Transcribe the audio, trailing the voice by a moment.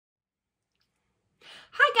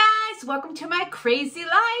Hi guys, welcome to my crazy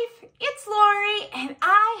life. It's Lori and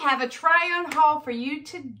I have a try-on haul for you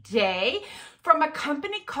today from a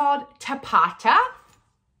company called Tapata.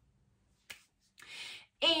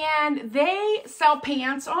 And they sell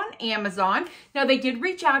pants on Amazon. Now they did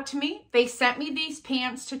reach out to me. They sent me these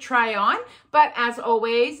pants to try on, but as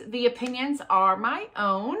always, the opinions are my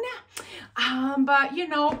own. But you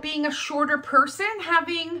know, being a shorter person,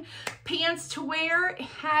 having pants to wear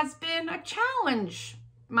has been a challenge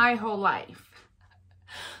my whole life.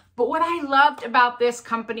 But what I loved about this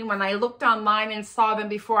company when I looked online and saw them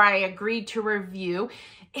before I agreed to review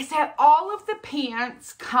is that all of the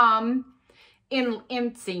pants come in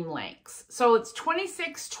inseam lengths. So it's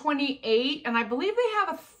 26, 28, and I believe they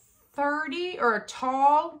have a 30 or a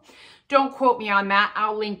tall. Don't quote me on that.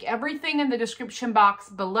 I'll link everything in the description box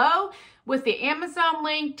below with the Amazon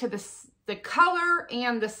link to the color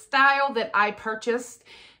and the style that I purchased.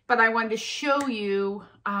 But I wanted to show you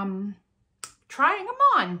trying them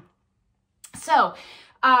on. So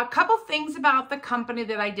a couple things about the company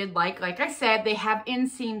that I did like I said, they have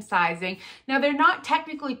inseam sizing. Now they're not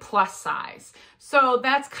technically plus size. So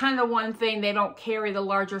that's kind of one thing. They don't carry the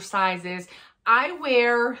larger sizes. I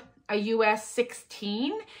wear a US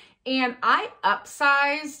 16 and I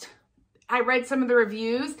upsized. I read some of the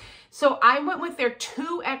reviews. So I went with their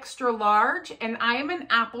 2 extra large and I am an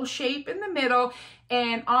apple shape in the middle.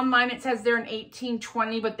 And online it says they're an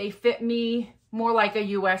 18-20, but they fit me more like a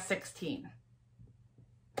US 16.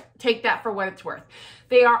 Take that for what it's worth.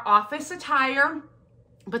 They are office attire,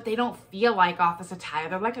 but they don't feel like office attire.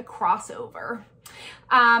 They're like a crossover.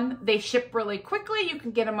 They ship really quickly. You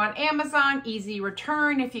can get them on Amazon, easy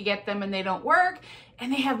return if you get them and they don't work.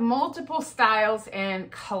 And they have multiple styles and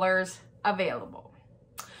colors available.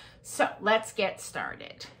 So let's get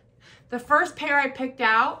started. The first pair I picked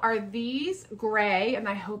out are these gray, and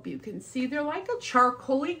I hope you can see they're like a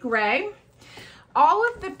charcoaly gray. All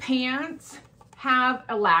of the pants have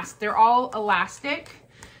they're all elastic.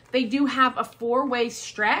 They do have a 4-way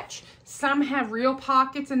stretch. Some have real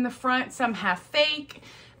pockets in the front, some have fake.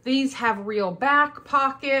 These have real back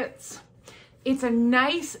pockets. It's a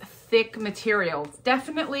nice thick material.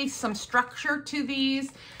 Definitely some structure to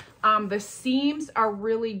these. The seams are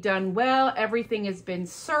really done well. Everything has been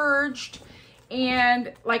serged.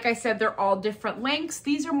 And like I said, they're all different lengths.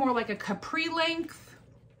 These are more like a Capri length.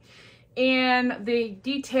 And the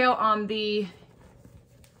detail on the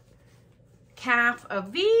calf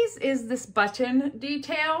of these is this button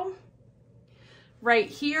detail right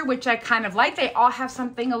here, which I kind of like. They all have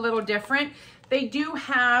something a little different. They do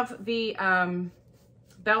have the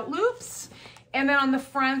belt loops. And then on the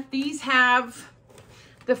front, these have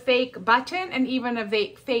the fake button and even a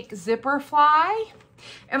fake zipper fly.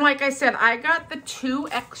 And like I said, I got the 2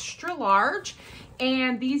 extra large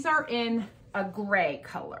and these are in a gray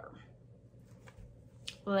color.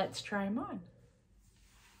 Let's try them on.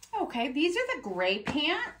 Okay, these are the gray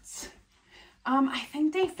pants. I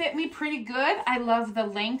think they fit me pretty good. I love the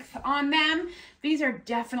length on them. These are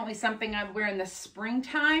definitely something I'd wear in the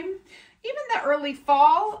springtime. Even the early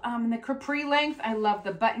fall, the Capri length, I love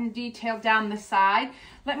the button detail down the side.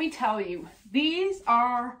 Let me tell you, these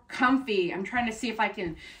are comfy. I'm trying to see if I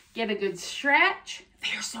can get a good stretch.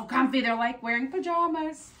 They're so comfy. They're like wearing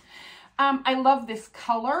pajamas. I love this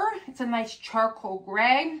color. It's a nice charcoal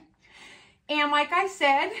gray. And like I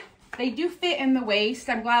said, they do fit in the waist.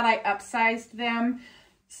 I'm glad I upsized them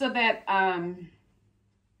so that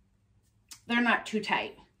they're not too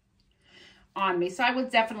tight on me. So I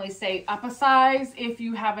would definitely say up a size if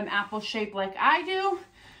you have an apple shape like I do,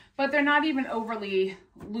 but they're not even overly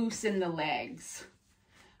loose in the legs,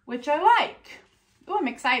 which I like. Oh, I'm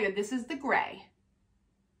excited. This is the gray.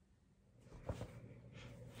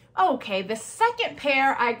 Okay, the second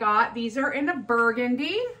pair I got, these are in a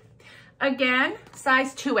burgundy. Again,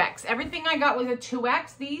 size 2X. Everything I got was a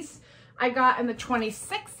 2X. These I got in the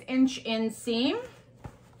 26-inch inseam.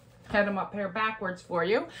 Head them up here backwards for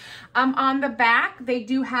you. On the back, they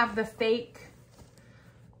do have the fake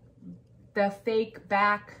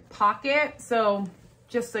back pocket. So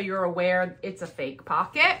just so you're aware, it's a fake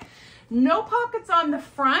pocket. No pockets on the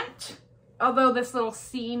front, although this little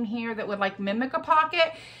seam here that would like mimic a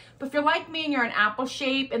pocket. But if you're like me and you're an apple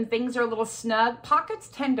shape and things are a little snug, pockets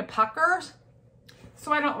tend to pucker.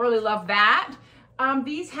 So I don't really love that.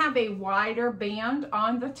 These have a wider band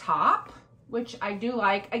on the top, which I do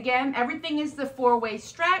like. Again, everything is the 4-way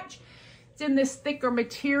stretch. It's in this thicker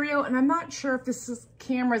material, and I'm not sure if this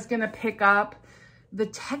camera is gonna pick up. The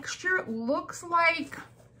texture looks like,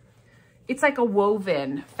 it's like a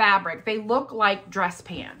woven fabric. They look like dress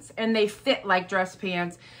pants, and they fit like dress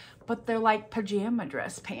pants, but they're like pajama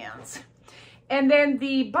dress pants. And then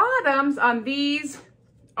the bottoms on these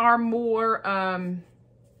are more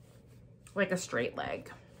like a straight leg.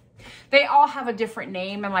 They all have a different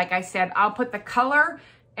name. And like I said, I'll put the color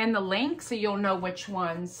and the link so you'll know which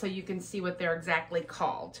ones, so you can see what they're exactly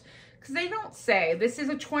called. Because they don't say. This is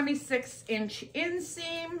a 26-inch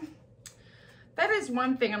inseam. That is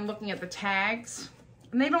one thing. I'm looking at the tags,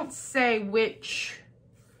 and they don't say which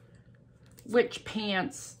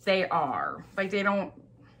pants they are. Like, they don't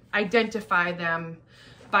identify them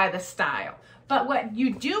by the style. But what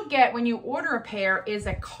you do get when you order a pair is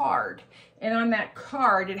a card. And on that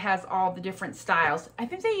card, it has all the different styles. I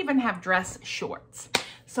think they even have dress shorts.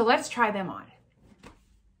 So let's try them on.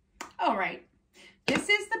 All right. This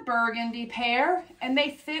is the burgundy pair, and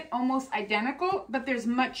they fit almost identical, but there's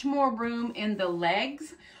much more room in the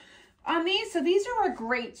legs on these. So these are a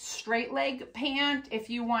great straight leg pant if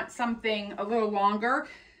you want something a little longer.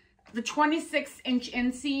 The 26-inch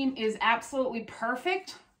inseam is absolutely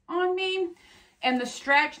perfect on me. And the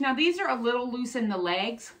stretch, now these are a little loose in the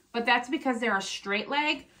legs, but that's because they're a straight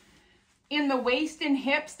leg. In the waist and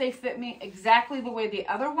hips, they fit me exactly the way the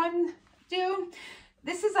other one do.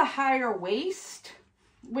 This is a higher waist,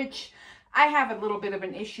 which I have a little bit of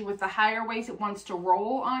an issue with the higher waist. It wants to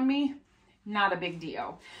roll on me. Not a big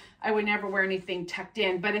deal. I would never wear anything tucked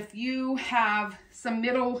in. But if you have some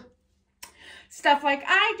middle stuff like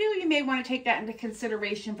I do, you may want to take that into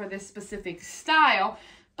consideration for this specific style.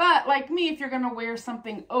 But like me, if you're going to wear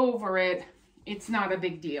something over it, it's not a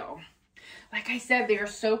big deal. Like I said, they are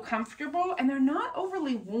so comfortable, and they're not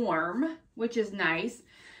overly warm, which is nice.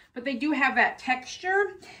 But they do have that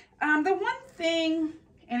texture. The one thing,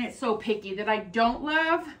 and it's so picky, that I don't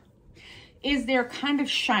love is they're kind of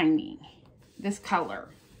shiny, this color.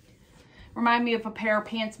 Remind me of a pair of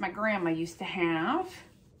pants my grandma used to have.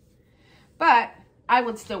 But I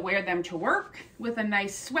would still wear them to work with a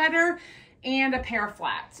nice sweater and a pair of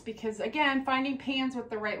flats. Because again, finding pants with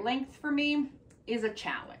the right length for me is a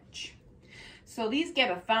challenge. So these get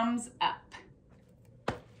a thumbs up.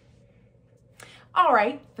 All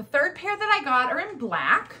right, the third pair that I got are in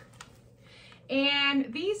black.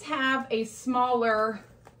 And these have a smaller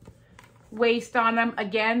waist on them,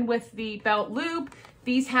 again with the belt loop.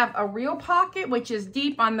 These have a real pocket, which is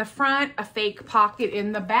deep on the front, a fake pocket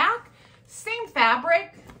in the back. Same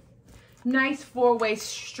fabric, nice four-way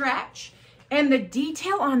stretch. And the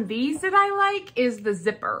detail on these that I like is the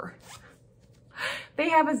zipper. They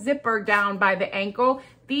have a zipper down by the ankle.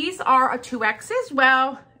 These are a 2X as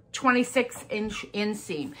well. 26-inch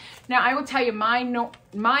inseam. Now, I will tell you, my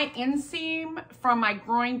inseam from my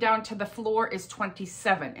groin down to the floor is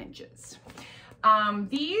 27 inches.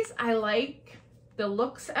 These I like the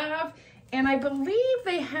looks of, and I believe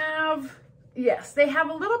they have, yes, they have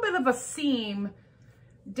a little bit of a seam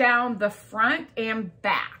down the front and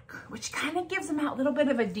back, which kind of gives them a little bit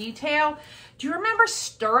of a detail. Do you remember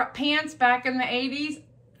stirrup pants back in the 80s?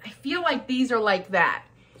 I feel like these are like that.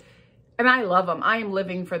 And I love them. I am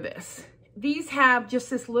living for this. These have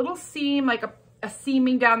just this little seam, like a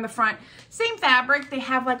seaming down the front. Same fabric. They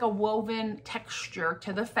have like a woven texture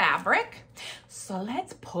to the fabric. So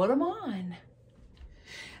let's put them on.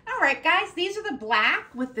 All right, guys, these are the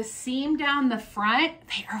black with the seam down the front.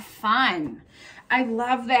 They are fun. I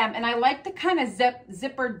love them. And I like the kind of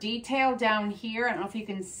zipper detail down here. I don't know if you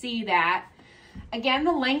can see that. Again,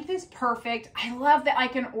 the length is perfect. I love that I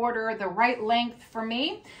can order the right length for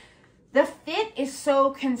me. The fit is so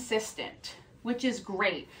consistent, which is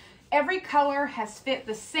great. Every color has fit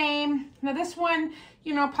the same. Now this one,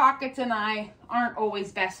 you know, pockets and I aren't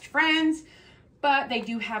always best friends, but they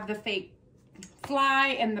do have the fake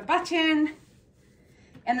fly and the button.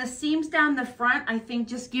 And the seams down the front, I think,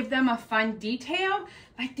 just give them a fun detail.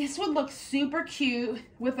 Like this would look super cute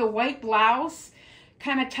with a white blouse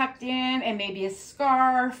kind of tucked in and maybe a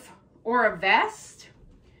scarf or a vest.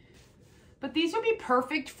 But these would be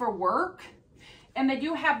perfect for work. And they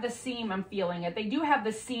do have the seam, I'm feeling it. They do have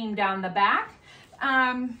the seam down the back.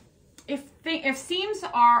 If seams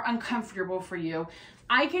are uncomfortable for you,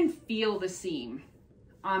 I can feel the seam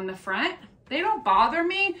on the front. They don't bother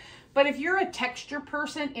me, but if you're a texture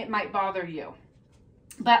person, it might bother you.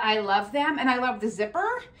 But I love them, and I love the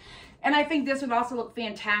zipper. And I think this would also look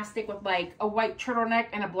fantastic with like a white turtleneck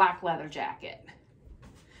and a black leather jacket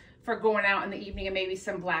for going out in the evening, and maybe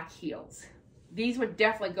some black heels. These would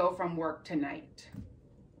definitely go from work tonight.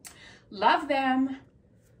 Love them.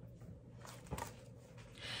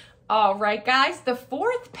 All right, guys, the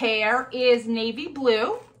fourth pair is navy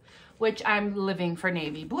blue, which I'm living for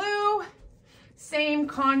navy blue. Same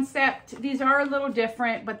concept. These are a little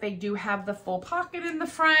different, but they do have the full pocket in the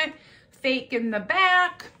front, fake in the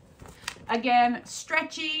back. Again,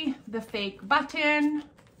 stretchy, the fake button,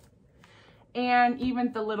 and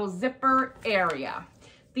even the little zipper area.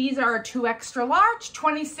 These are a 2 extra large,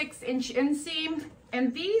 26-inch inseam,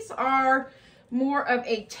 and these are more of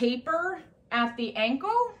a taper at the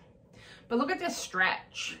ankle. But look at this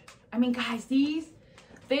stretch. I mean, guys,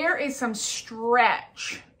 there is some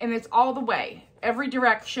stretch, and it's all the way, every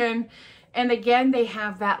direction. And again, they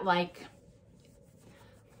have that like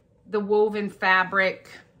the woven fabric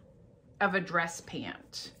of a dress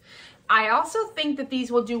pant. I also think that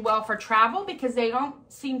these will do well for travel because they don't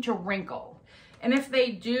seem to wrinkle. And if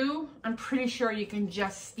they do, I'm pretty sure you can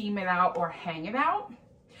just steam it out or hang it out.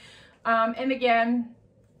 And again,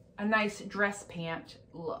 a nice dress pant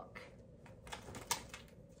look.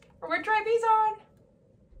 We're gonna try these on.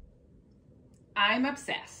 I'm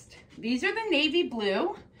obsessed. These are the navy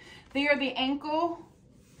blue. They are the ankle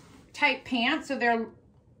type pants, so they're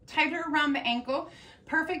tighter around the ankle.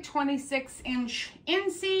 Perfect 26-inch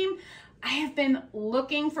inseam. I have been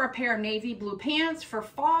looking for a pair of navy blue pants for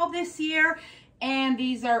fall this year, and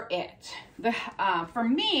these are it. For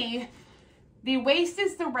me, the waist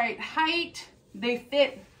is the right height. They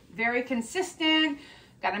fit very consistent.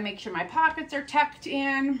 Got to make sure my pockets are tucked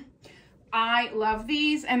in. I love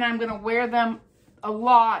these, and I'm going to wear them a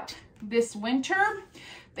lot this winter.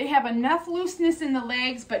 They have enough looseness in the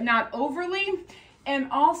legs, but not overly,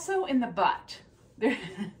 and also in the butt.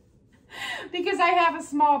 Because I have a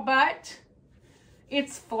small butt,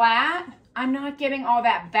 it's flat. I'm not getting all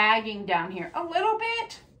that bagging down here. A little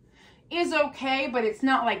bit is okay, but it's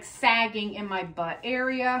not like sagging in my butt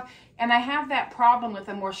area. And I have that problem with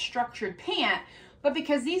a more structured pant, but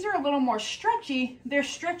because these are a little more stretchy, they're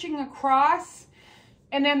stretching across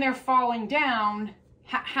and then they're falling down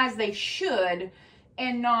as they should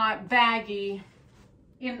and not baggy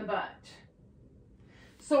in the butt.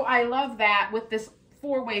 So I love that with this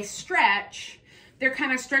 4-way stretch. They're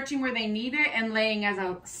kind of stretching where they need it and laying as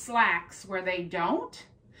a slacks where they don't.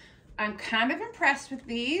 I'm kind of impressed with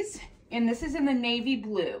these, and this is in the navy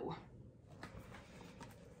blue.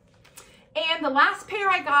 And the last pair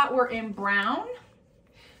I got were in brown.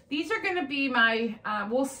 These are going to be my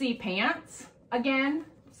we'll see pants. Again,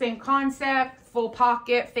 same concept, full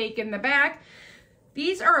pocket, fake in the back.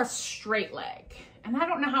 These are a straight leg, and I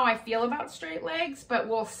don't know how I feel about straight legs, but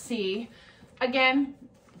we'll see. Again,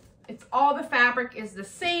 it's all the fabric is the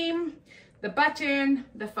same. The button,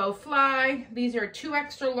 the faux fly. These are 2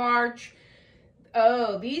 extra large.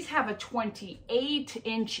 Oh, these have a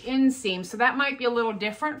 28-inch inseam, so that might be a little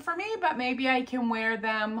different for me, but maybe I can wear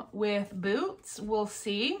them with boots. We'll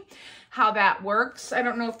see how that works. I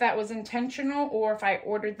don't know if that was intentional or if I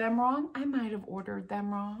ordered them wrong. I might have ordered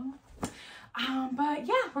them wrong. But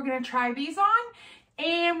yeah, we're gonna try these on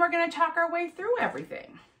and we're gonna talk our way through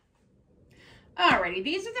everything. Alrighty,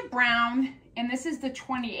 these are the brown, and this is the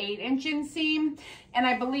 28-inch inseam, and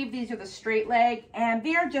I believe these are the straight leg, and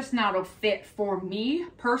they're just not a fit for me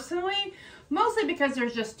personally, mostly because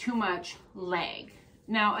there's just too much leg.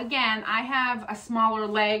 Now, again, I have a smaller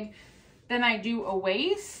leg than I do a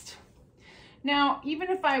waist. Now, even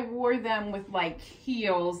if I wore them with like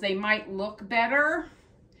heels, they might look better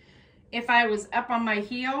if I was up on my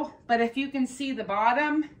heel, but if you can see the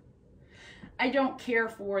bottom, I don't care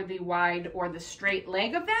for the wide or the straight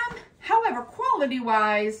leg of them. However,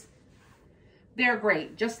 quality-wise, they're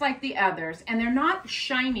great, just like the others. And they're not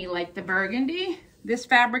shiny like the burgundy. This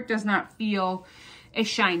fabric does not feel as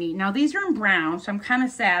shiny. Now, these are in brown, so I'm kind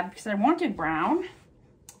of sad because I wanted brown.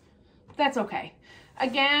 That's okay.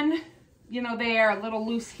 Again, you know, they are a little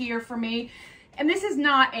loose here for me. And this is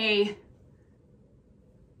not a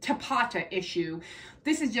Tapata issue.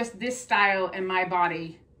 This is just this style and my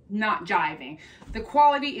body not jiving. The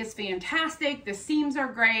quality is fantastic. The seams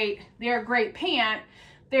are great. They're a great pant.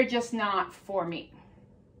 They're just not for me.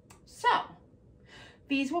 So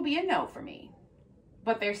these will be a no for me,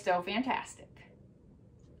 but they're still fantastic.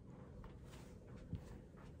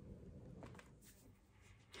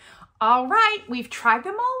 All right, we've tried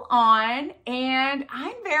them all on and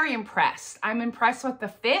I'm very impressed. I'm impressed with the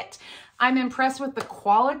fit. I'm impressed with the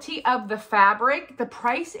quality of the fabric. The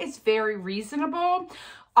price is very reasonable.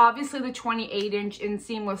 Obviously, the 28-inch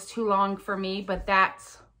inseam was too long for me, but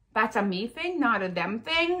that's a me thing, not a them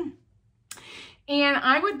thing. And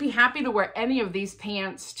I would be happy to wear any of these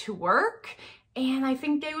pants to work, and I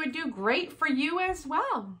think they would do great for you as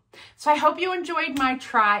well. So I hope you enjoyed my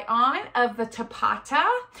try on of the Tapata.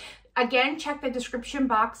 Again, check the description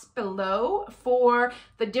box below for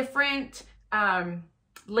the different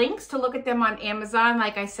links to look at them on Amazon.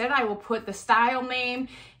 Like I said, I will put the style name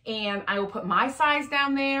and I will put my size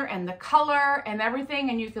down there and the color and everything,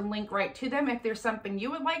 and you can link right to them if there's something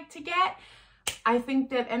you would like to get. I think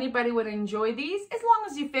that anybody would enjoy these as long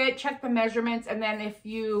as you fit. Check the measurements, and then if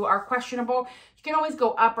you are questionable, you can always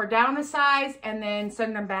go up or down a size and then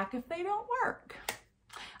send them back if they don't work.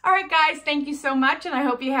 All right, guys, thank you so much, and I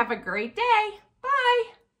hope you have a great day.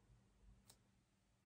 Bye.